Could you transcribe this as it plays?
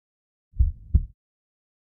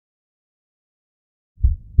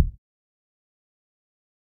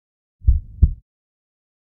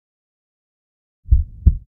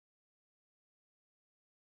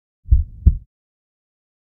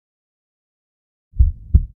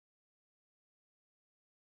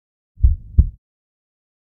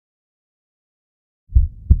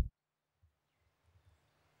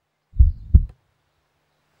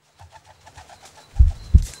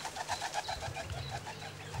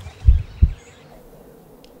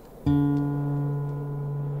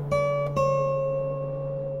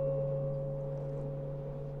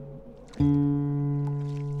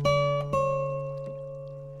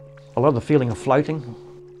I love the feeling of floating.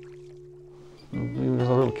 As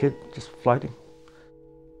a little kid, just floating.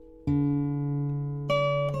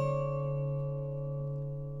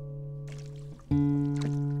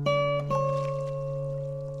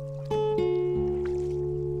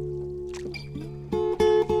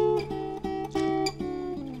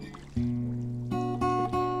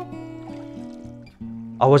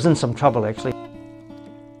 I was in some trouble actually.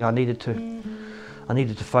 I needed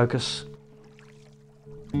to focus.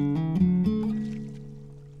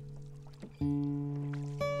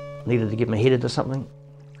 Needed to get my head into something.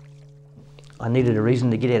 I needed a reason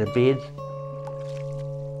to get out of bed.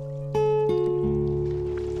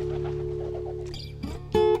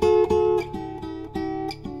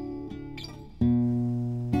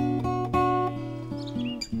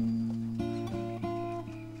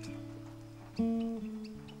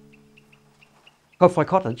 Kowhai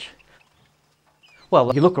Cottage. Well,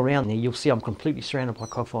 if you look around there, you'll see I'm completely surrounded by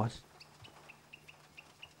kowhais.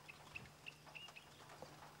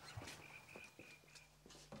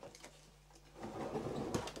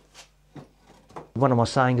 One of my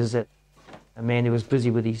sayings is that a man who was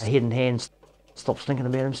busy with his head and hands stops thinking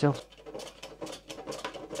about himself.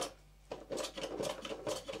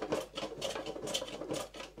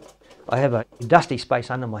 I have a dusty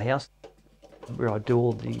space under my house where I do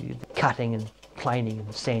all the cutting and planing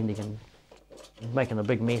and sanding and making a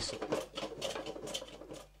big mess.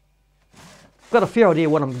 I've got a fair idea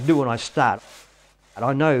what I'm going to do when I start. And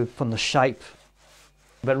I know from the shape,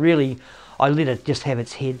 but really I let it just have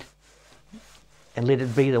its head and let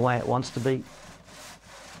it be the way it wants to be.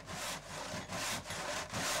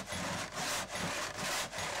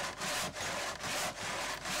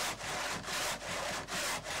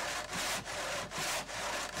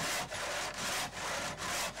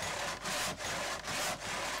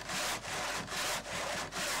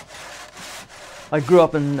 I grew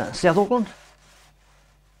up in South Auckland.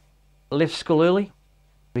 I left school early,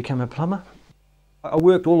 became a plumber. I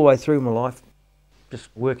worked all the way through my life, just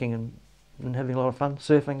working and having a lot of fun,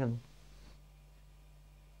 surfing, and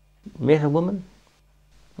met a woman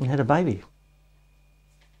and had a baby.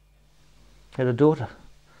 Had a daughter.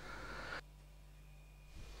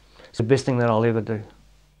 It's the best thing that I'll ever do.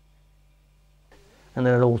 And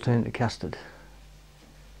then it all turned to custard.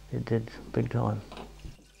 It did, big time.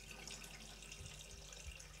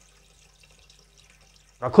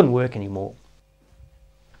 I couldn't work anymore.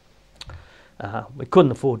 We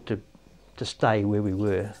couldn't afford to stay where we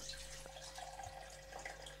were.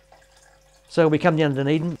 So we come down to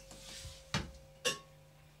Dunedin.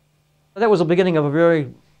 That was the beginning of a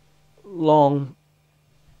very long,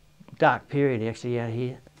 dark period actually out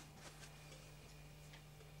here.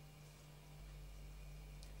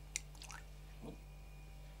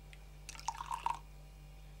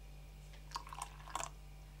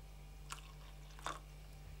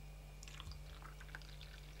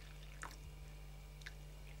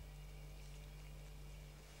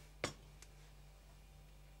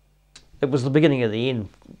 It was the beginning of the end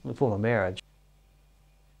for my marriage.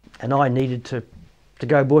 And I needed to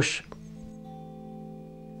go bush.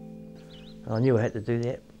 I knew I had to do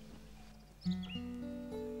that.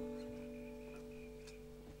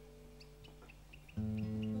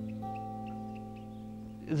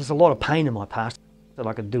 There's a lot of pain in my past that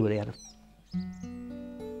I could do without it.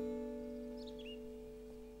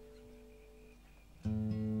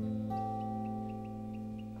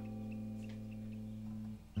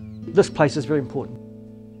 This place is very important.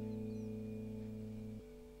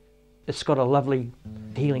 It's got a lovely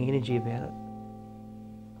healing energy about it.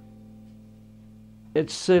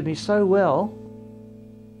 It's served me so well.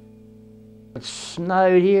 It's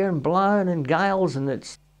snowed here and blown and gales, and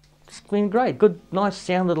it's been great. Good, nice,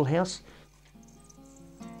 sound little house.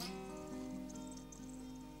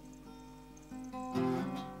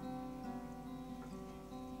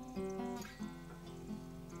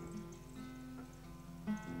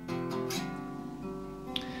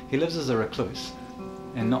 He lives as a recluse,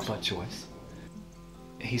 and not by choice.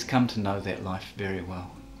 He's come to know that life very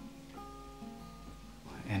well.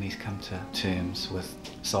 And he's come to terms with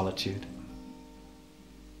solitude.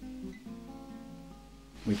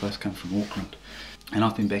 We both come from Auckland, and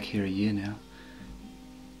I've been back here a year now.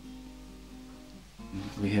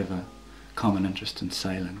 We have a common interest in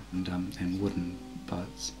sailing and wooden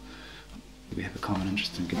boats. We have a common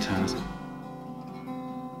interest in guitars.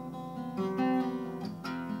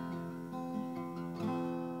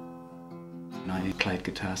 I played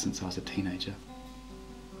guitar since I was a teenager.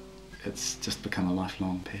 It's just become a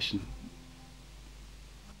lifelong passion.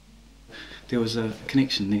 There was a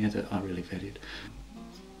connection there that I really valued.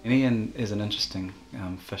 And Ian is an interesting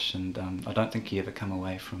fish, and I don't think he ever come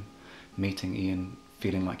away from meeting Ian,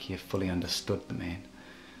 feeling like you fully understood the man,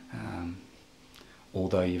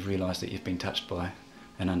 although you've realised that you've been touched by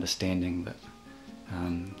an understanding that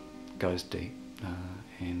goes deep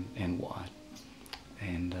and wide,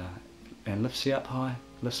 and lifts you up high,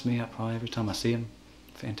 lifts me up high every time I see him.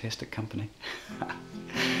 Fantastic company.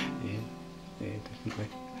 yeah, definitely.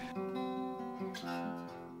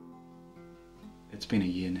 It's been a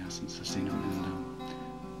year now since I've seen him,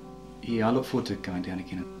 and yeah, I look forward to going down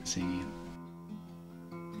again and seeing Ian.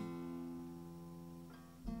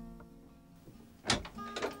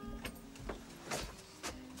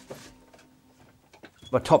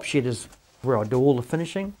 My top shed is where I do all the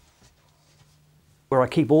finishing, where I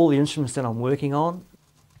keep all the instruments that I'm working on.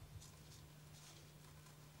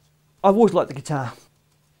 I've always liked the guitar,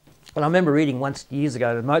 and I remember reading once years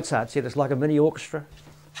ago that Mozart said it's like a mini orchestra.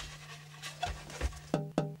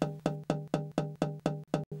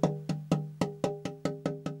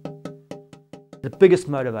 The biggest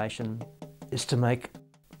motivation is to make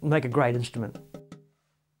a great instrument.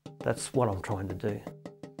 That's what I'm trying to do.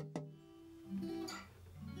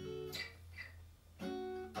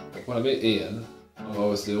 When I met Ian, I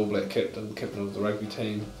was the All Black captain of the rugby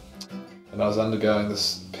team, and I was undergoing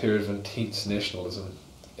this period of intense nationalism,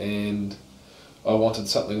 and I wanted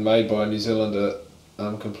something made by a New Zealander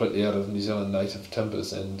completely out of New Zealand native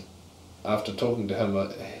timbers. And after talking to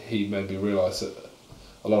him, he made me realise that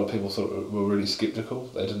a lot of people were really sceptical.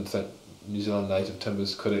 They didn't think New Zealand native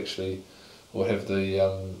timbers could actually, or have the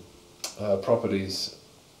properties,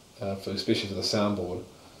 especially for the soundboard,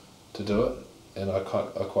 to do it. And I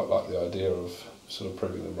quite like the idea of sort of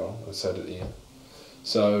proving them wrong, and so did Ian.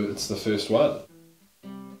 So it's the first one.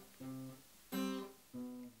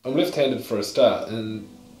 I'm left-handed for a start, and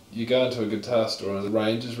you go into a guitar store and the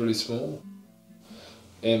range is really small.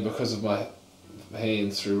 And because of my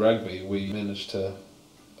hands through rugby, we managed to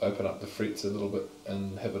open up the frets a little bit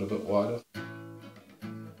and have it a bit wider.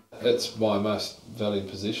 It's my most valued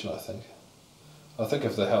possession, I think. I think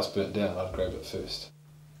if the house burnt down, I'd grab it first.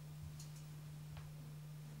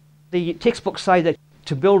 The textbooks say that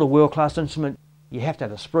to build a world-class instrument, you have to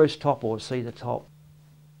have a spruce top or a cedar top.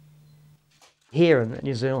 Here in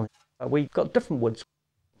New Zealand, we've got different woods,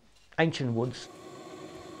 ancient woods.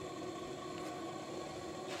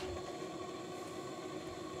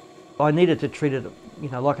 I needed to treat it,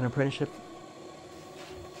 like an apprenticeship.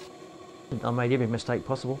 I made every mistake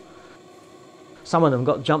possible. Some of them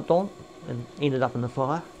got jumped on and ended up in the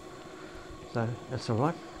fire, so that's all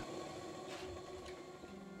right.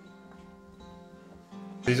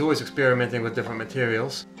 He's always experimenting with different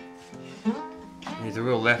materials. He's a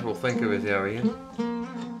real lateral thinker, is our Ian.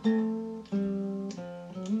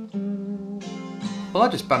 Well, I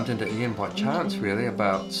just bumped into Ian by chance, really,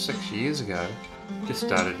 about 6 years ago. Just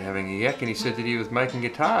started having a yak, and he said that he was making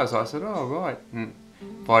guitars. I said, oh, right, and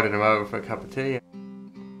invited him over for a cup of tea.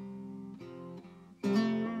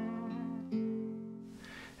 And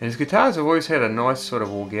his guitars have always had a nice sort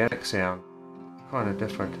of organic sound, kind of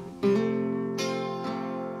different.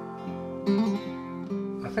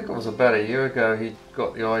 I think it was about a year ago he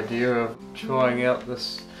got the idea of trying out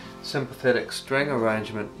this sympathetic string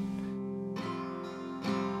arrangement.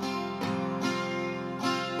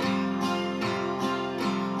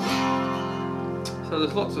 So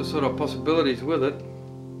there's lots of sort of possibilities with it,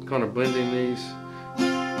 kind of blending these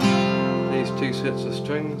two sets of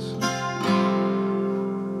strings.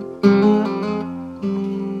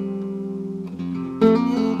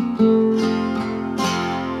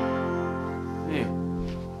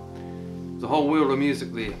 The whole world of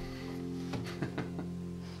music there.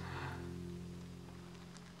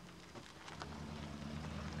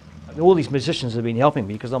 All these musicians have been helping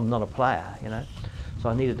me because I'm not a player, so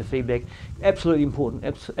I needed the feedback. Absolutely important,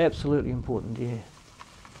 absolutely important, yeah.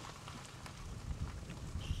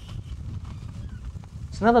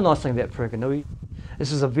 It's another nice thing about Purakanui.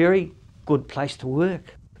 This is a very good place to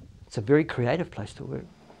work. It's a very creative place to work.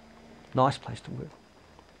 Nice place to work.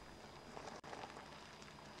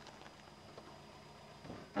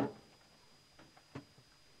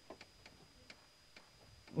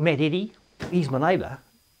 Matt Eddy, he's my neighbour.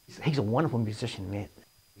 He's a wonderful musician, Matt.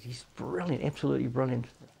 He's brilliant, absolutely brilliant.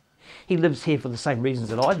 He lives here for the same reasons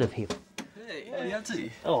that I live here. Hey, what are you up to?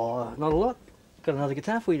 Oh, not a lot. Got another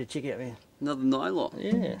guitar for you to check out, man. Another nylon?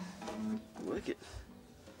 Yeah. Work it.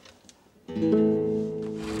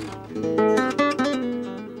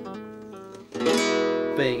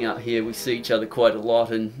 Being out here, we see each other quite a lot,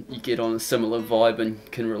 and you get on a similar vibe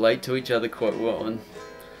and can relate to each other quite well. And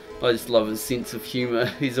I just love his sense of humour.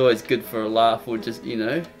 He's always good for a laugh, or just,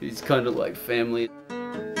 he's kind of like family.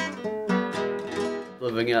 The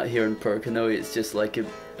living out here in Purakanui, it's just like a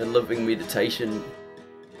living meditation,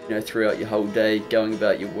 you know, throughout your whole day, going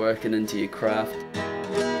about your work and into your craft.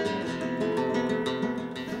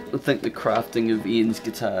 I think the crafting of Ian's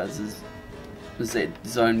guitars is that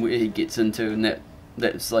zone where he gets into, and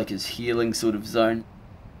that's like his healing sort of zone,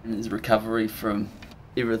 and his recovery from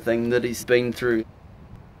everything that he's been through.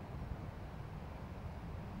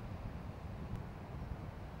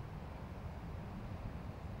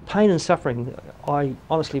 Pain and suffering, I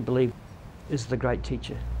honestly believe, is the great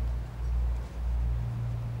teacher.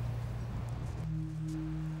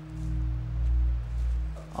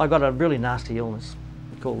 I got a really nasty illness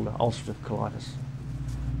called ulcerative colitis.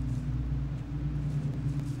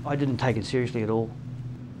 I didn't take it seriously at all.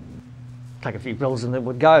 Take a few pills and it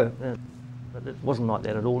would go, but it wasn't like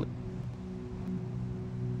that at all.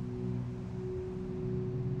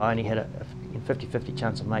 I only had a 50-50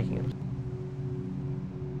 chance of making it.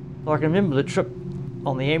 I can remember the trip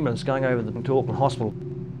on the ambulance going over to Auckland Hospital.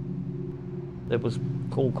 It was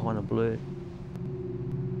all kind of blurred.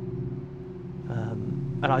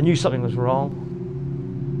 And I knew something was wrong.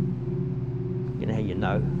 You know how you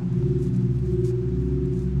know.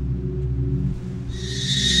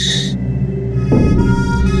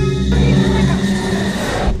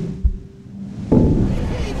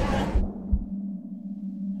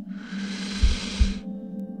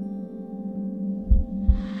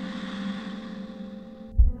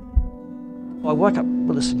 I woke up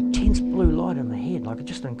with this intense blue light in my head, like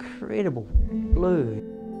just an incredible blue.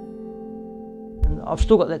 And I've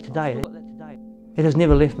still got that today. It has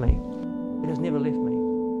never left me. It has never left me.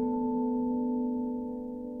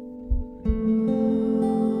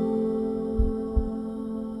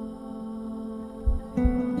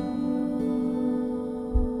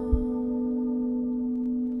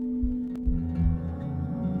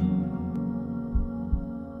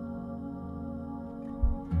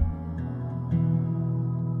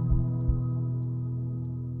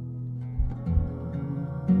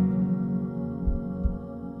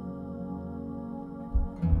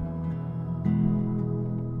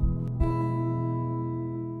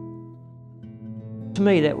 To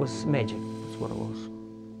me, that was magic. That's what it was.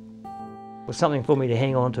 It was something for me to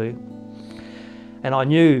hang on to. And I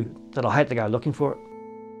knew that I had to go looking for it.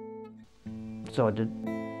 So I did.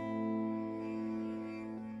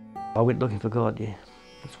 I went looking for God, yeah.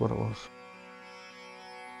 That's what it was.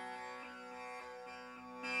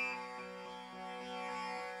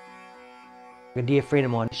 A dear friend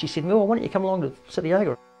of mine, she said, "Well, why don't you come along to City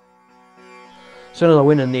Yoga?" As soon as I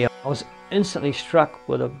went in there, I was instantly struck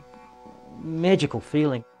with a magical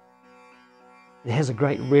feeling. It has a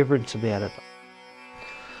great reverence about it.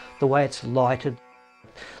 The way it's lighted,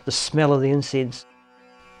 the smell of the incense,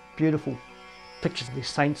 beautiful pictures of these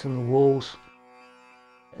saints on the walls.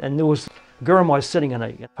 And there was Gurumai sitting in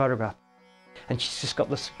a photograph, and she's just got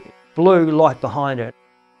this blue light behind her.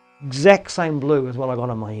 Exact same blue as what I got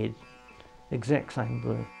on my head. Exact same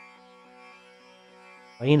blue.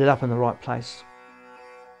 I ended up in the right place.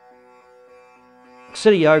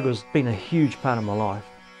 City Yoga has been a huge part of my life.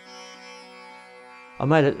 I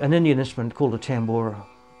made an Indian instrument called a tambura.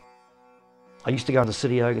 I used to go to the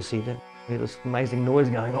City Yoga Centre. There was amazing noise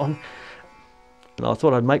going on. And I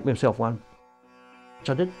thought I'd make myself one, which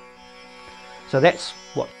I did. So that's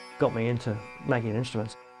what got me into making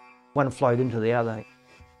instruments. One flowed into the other.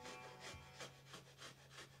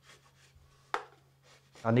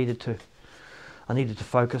 I needed to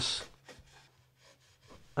focus.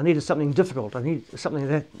 I needed something difficult. I needed something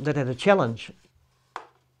that had a challenge.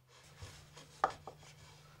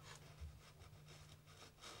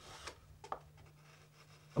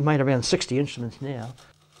 I've made around 60 instruments now.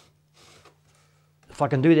 If I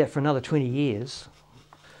can do that for another 20 years,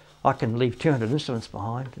 I can leave 200 instruments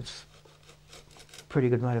behind. It's pretty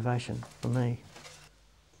good motivation for me.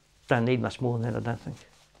 Don't need much more than that, I don't think.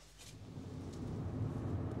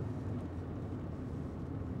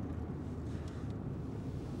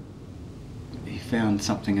 He found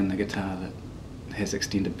something in the guitar that has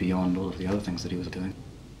extended beyond all of the other things that he was doing,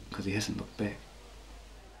 because he hasn't looked back.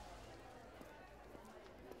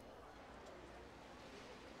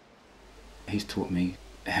 He's taught me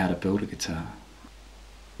how to build a guitar,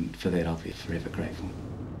 and for that I'll be forever grateful.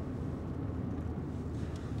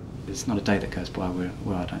 There's not a day that goes by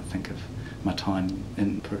where I don't think of my time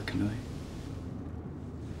in Purakanui.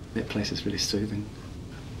 That place is really soothing,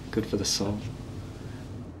 good for the soul.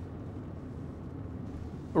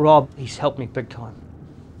 Rob, he's helped me big time.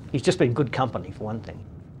 He's just been good company, for one thing.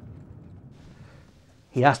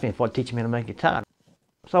 He asked me if I'd teach him how to make guitar.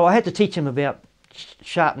 So I had to teach him about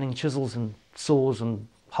sharpening chisels and saws and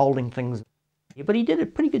holding things. But he did a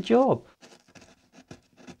pretty good job.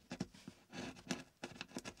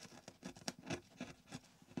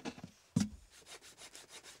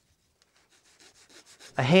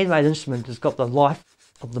 A handmade instrument has got the life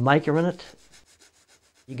of the maker in it.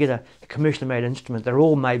 You get a commercially made instrument, they're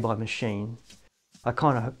all made by machine. Are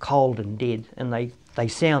kind of cold and dead, and they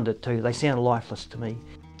sound it too. They sound lifeless to me.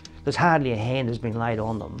 There's hardly a hand has been laid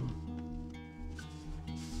on them.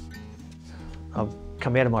 I've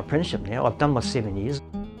come out of my apprenticeship now. I've done my 7 years.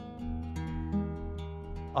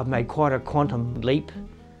 I've made quite a quantum leap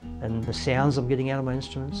in the sounds I'm getting out of my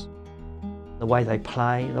instruments, the way they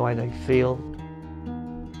play, the way they feel.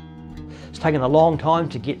 It's taken a long time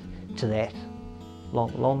to get to that,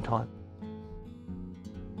 long time.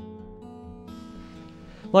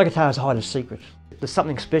 My guitars hide a secret. There's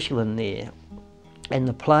something special in there, and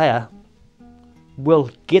the player will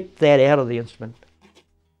get that out of the instrument.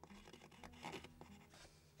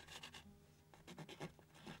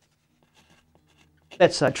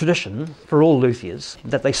 That's a tradition for all luthiers,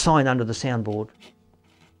 that they sign under the soundboard.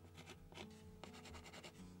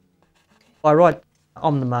 I write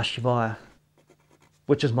Om Namah Shivaya,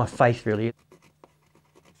 which is my faith really.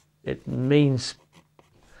 It means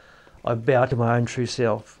I bow to my own true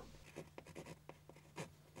self.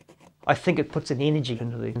 I think it puts an energy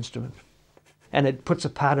into the instrument, and it puts a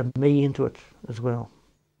part of me into it as well.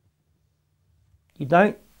 You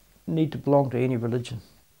don't need to belong to any religion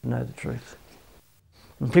to know the truth.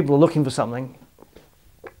 When people are looking for something,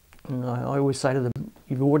 and I always say to them,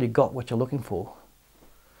 you've already got what you're looking for.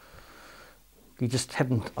 You just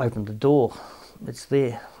haven't opened the door. It's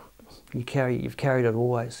there. You've carried it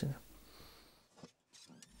always.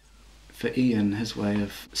 For Ian, his way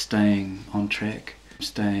of staying on track,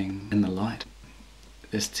 staying in the light,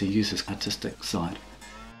 is to use his artistic side.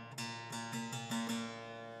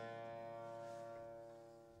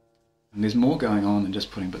 And there's more going on than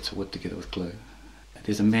just putting bits of wood together with glue.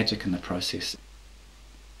 There's a magic in the process.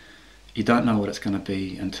 You don't know what it's going to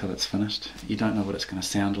be until it's finished. You don't know what it's going to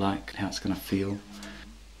sound like, how it's going to feel.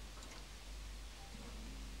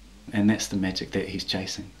 And that's the magic that he's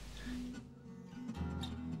chasing.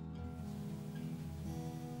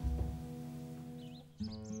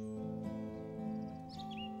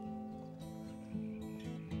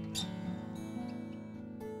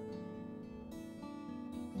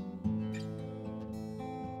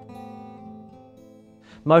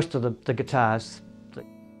 Most of the guitars,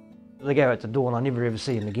 they go out the door and I never ever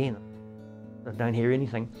see them again. I don't hear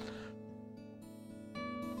anything.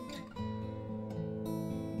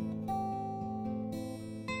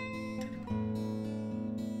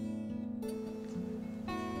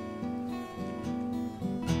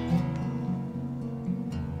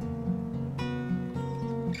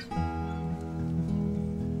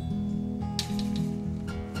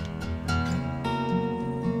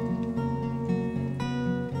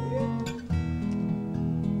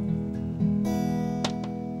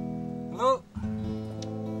 Hello?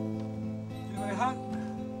 You want a hug?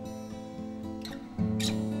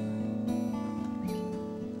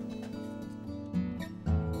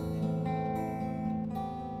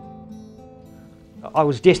 I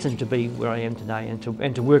was destined to be where I am today and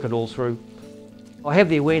to work it all through. I have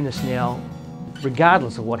the awareness now,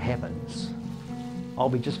 regardless of what happens, I'll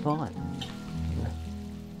be just fine.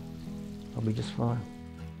 I'll be just fine.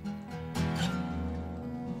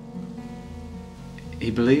 He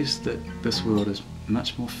believes that this world is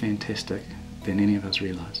much more fantastic than any of us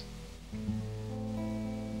realise.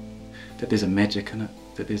 That there's a magic in it,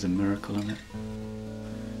 that there's a miracle in it.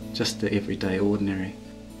 Just the everyday ordinary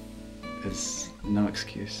is no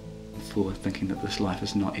excuse for thinking that this life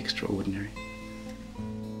is not extraordinary.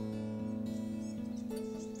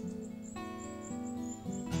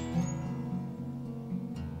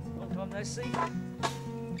 Long time no see.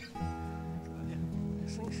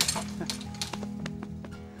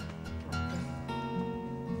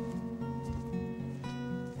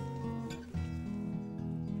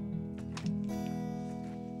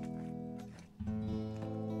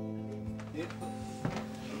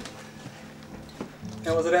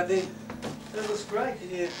 How was it out there? It was great.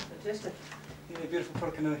 Yeah. Fantastic. Yeah, beautiful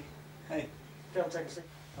Purakanui. Hey. Go and take a seat.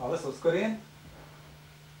 Oh, this looks good, Ian.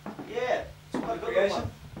 Yeah, it's quite a good Creation.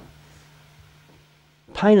 one.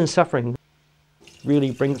 Pain and suffering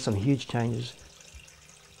really brings some huge changes.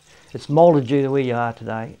 It's moulded you to where you are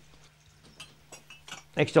today.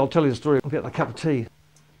 Actually, I'll tell you the story about the cup of tea.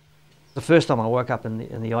 The first time I woke up in the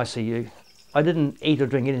ICU, I didn't eat or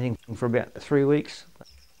drink anything for about 3 weeks.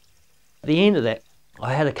 At the end of that,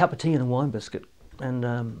 I had a cup of tea and a wine biscuit, and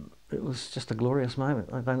it was just a glorious moment.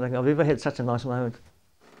 I don't think I've ever had such a nice moment.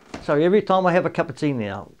 So every time I have a cup of tea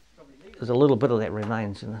now, there's a little bit of that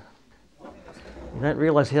remains. You don't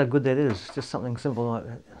realise how good that is, just something simple like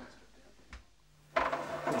that.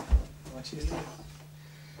 Oh, cheers.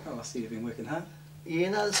 Oh, I see you've been working hard. Yeah,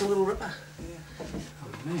 no, it's a little ripper. Yeah.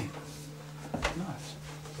 Oh man, nice.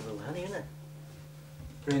 A little honey, isn't it?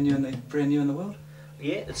 Brand new in the world?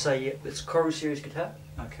 Yeah, it's a Koru series guitar.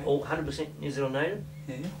 Okay. All 100% New Zealand native.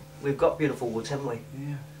 Yeah, yeah. We've got beautiful woods, haven't we?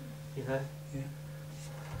 Yeah. You know. Yeah.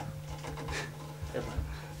 Have,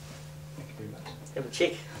 Thank you very much. have a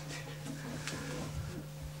check.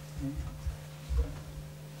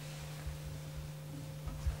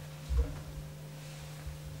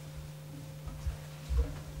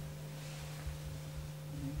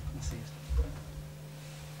 I see it.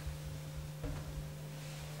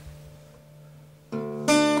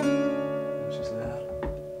 Which is loud.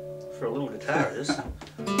 For a little guitar, it is.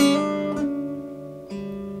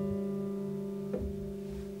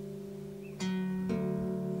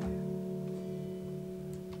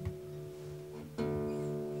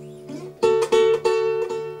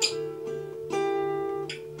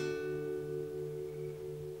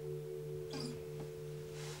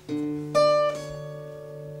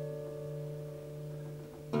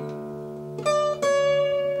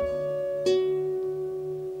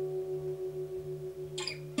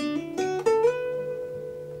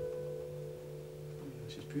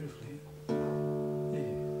 She's beautiful here.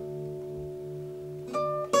 Yeah.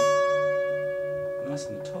 Nice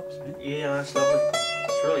on the tops, man. Yeah, that's lovely.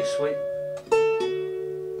 It's really sweet.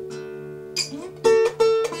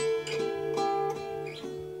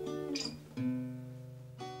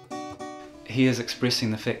 He is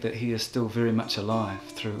expressing the fact that he is still very much alive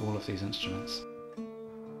through all of these instruments.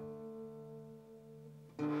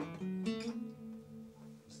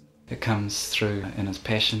 It comes through in his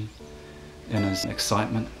passion, in his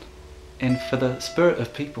excitement, and for the spirit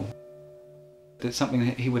of people. That something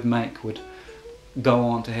that he would make would go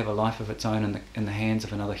on to have a life of its own in the hands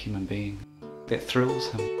of another human being. That thrills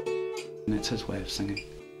him, and that's his way of singing.